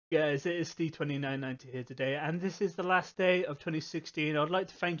Guys, it is Steve2990 here today, and this is the last day of 2016. I'd like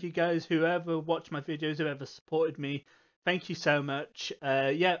to thank you guys, whoever watched my videos, whoever supported me. Thank you so much.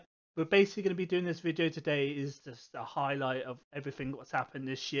 Yeah, we're basically going to be doing this video today is just a highlight of everything what's happened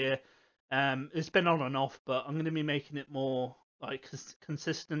this year. It's been on and off, but I'm going to be making it more like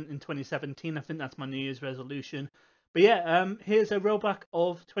consistent in 2017. I think that's my New Year's resolution. But yeah, here's a rollback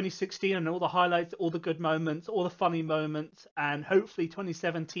of 2016 and all the highlights, all the good moments, all the funny moments, and hopefully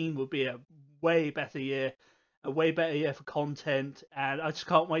 2017 will be a way better year for content, and I just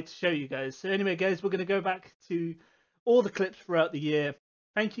can't wait to show you guys. So anyway, guys, we're going to go back to all the clips throughout the year.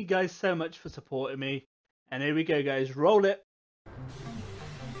 Thank you guys so much for supporting me, and here we go, guys. Roll it.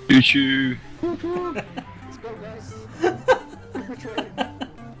 Choo-choo. Let's go, guys.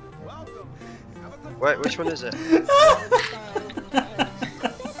 Wait, which one is it?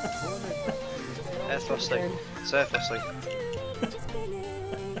 Air thrusting. It's air thrusting.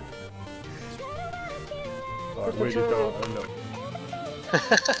 Oh, really don't. Oh, no.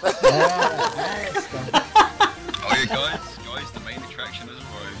 Oh yeah, guys, the main attraction has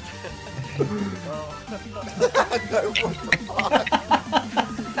arrived.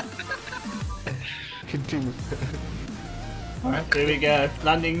 Continue. Alright, here we go.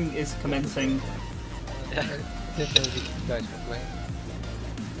 Landing is commencing.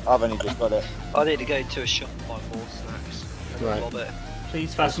 I've only just got it. I need to go to a shop and buy more snacks. Right. Love it.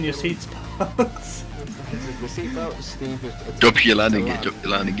 Please fasten your seatbelts. The seatbelt, Steve. Drop your landing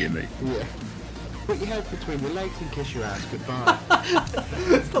gear, mate. Yeah. Put your head between your legs and kiss your ass goodbye.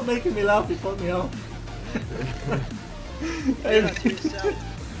 Stop making me laugh, you put me off. Do that to yourself.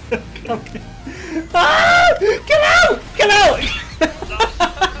 Ah! Get out! Get out!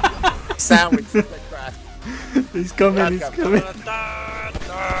 Sandwich the crash. He's coming, he's coming.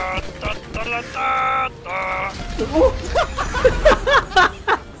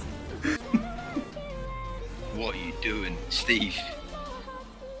 What are you doing, Steve?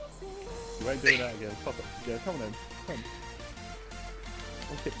 You won't do that again. Pop it. Yeah, come on then. Come on.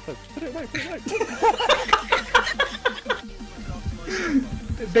 Okay, put it away, put it away.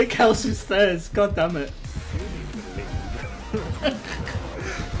 Big house with stairs, god damn it.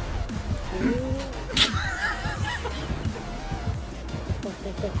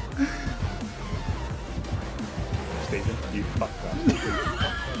 Stephen, you fucked up. Get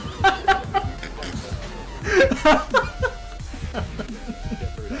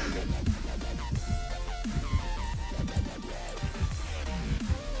through that again.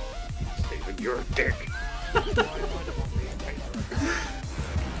 Stephen, you're a dick.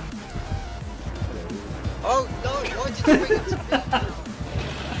 Oh no, why did you bring it to me?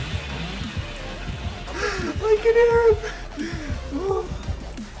 I can hear him! Oh.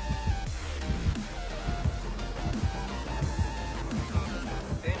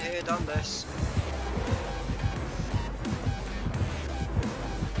 Been here, done this.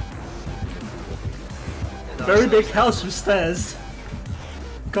 Very big house with stairs.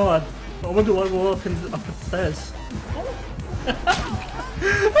 God, I wonder what will up the stairs.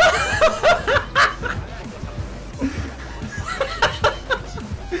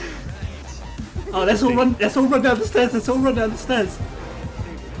 Oh, let's all run down the stairs, let's all run down the stairs.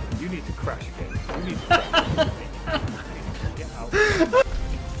 You need to crash again. You need to crash. Get out.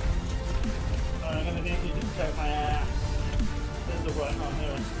 I'm gonna need you to check my ass. There's the right on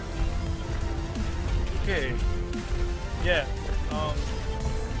there. Okay. Yeah.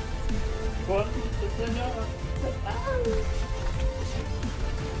 What?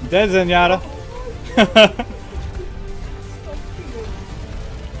 Dead Zenyatta.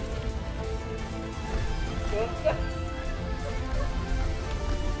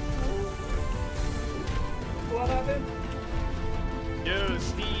 What happened? Yo,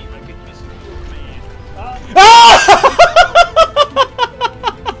 Steve, I could use some cool, man.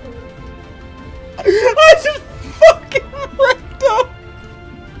 I just fucking wrecked up!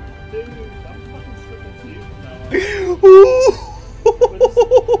 Dude, I'm fucking sticking to you from now on. We're just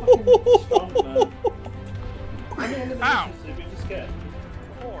fucking strong, man. How many eliminations did we just get?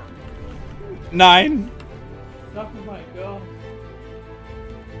 4. 9. Oh my god.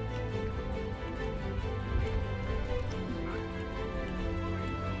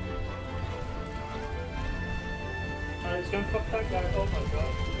 Alright, let's go and fuck that guy. Oh my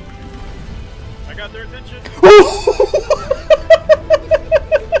god. I got their attention.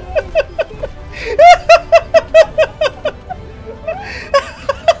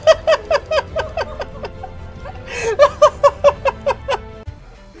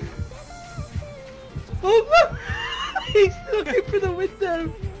 Oh no! He's looking for the window!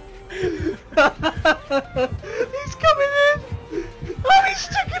 He's coming in! Oh, he's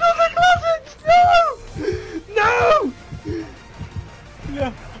sticking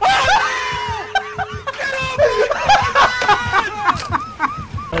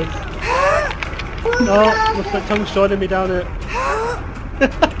my tongue's joining me down it.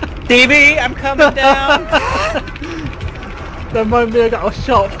 Stevie, I'm coming down. Don't mind me, I got a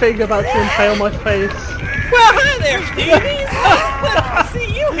sharp thing about to impale my face. Well, hi there, Stevie. I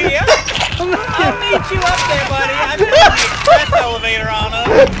see you here. I'll meet you up there, buddy. I've got the express elevator on us.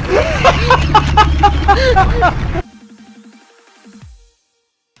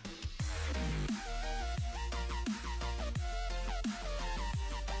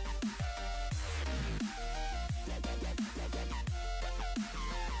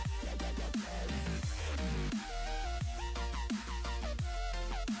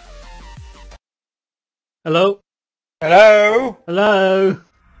 Hello? Hello. Hello?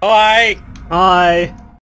 Hi. Hi.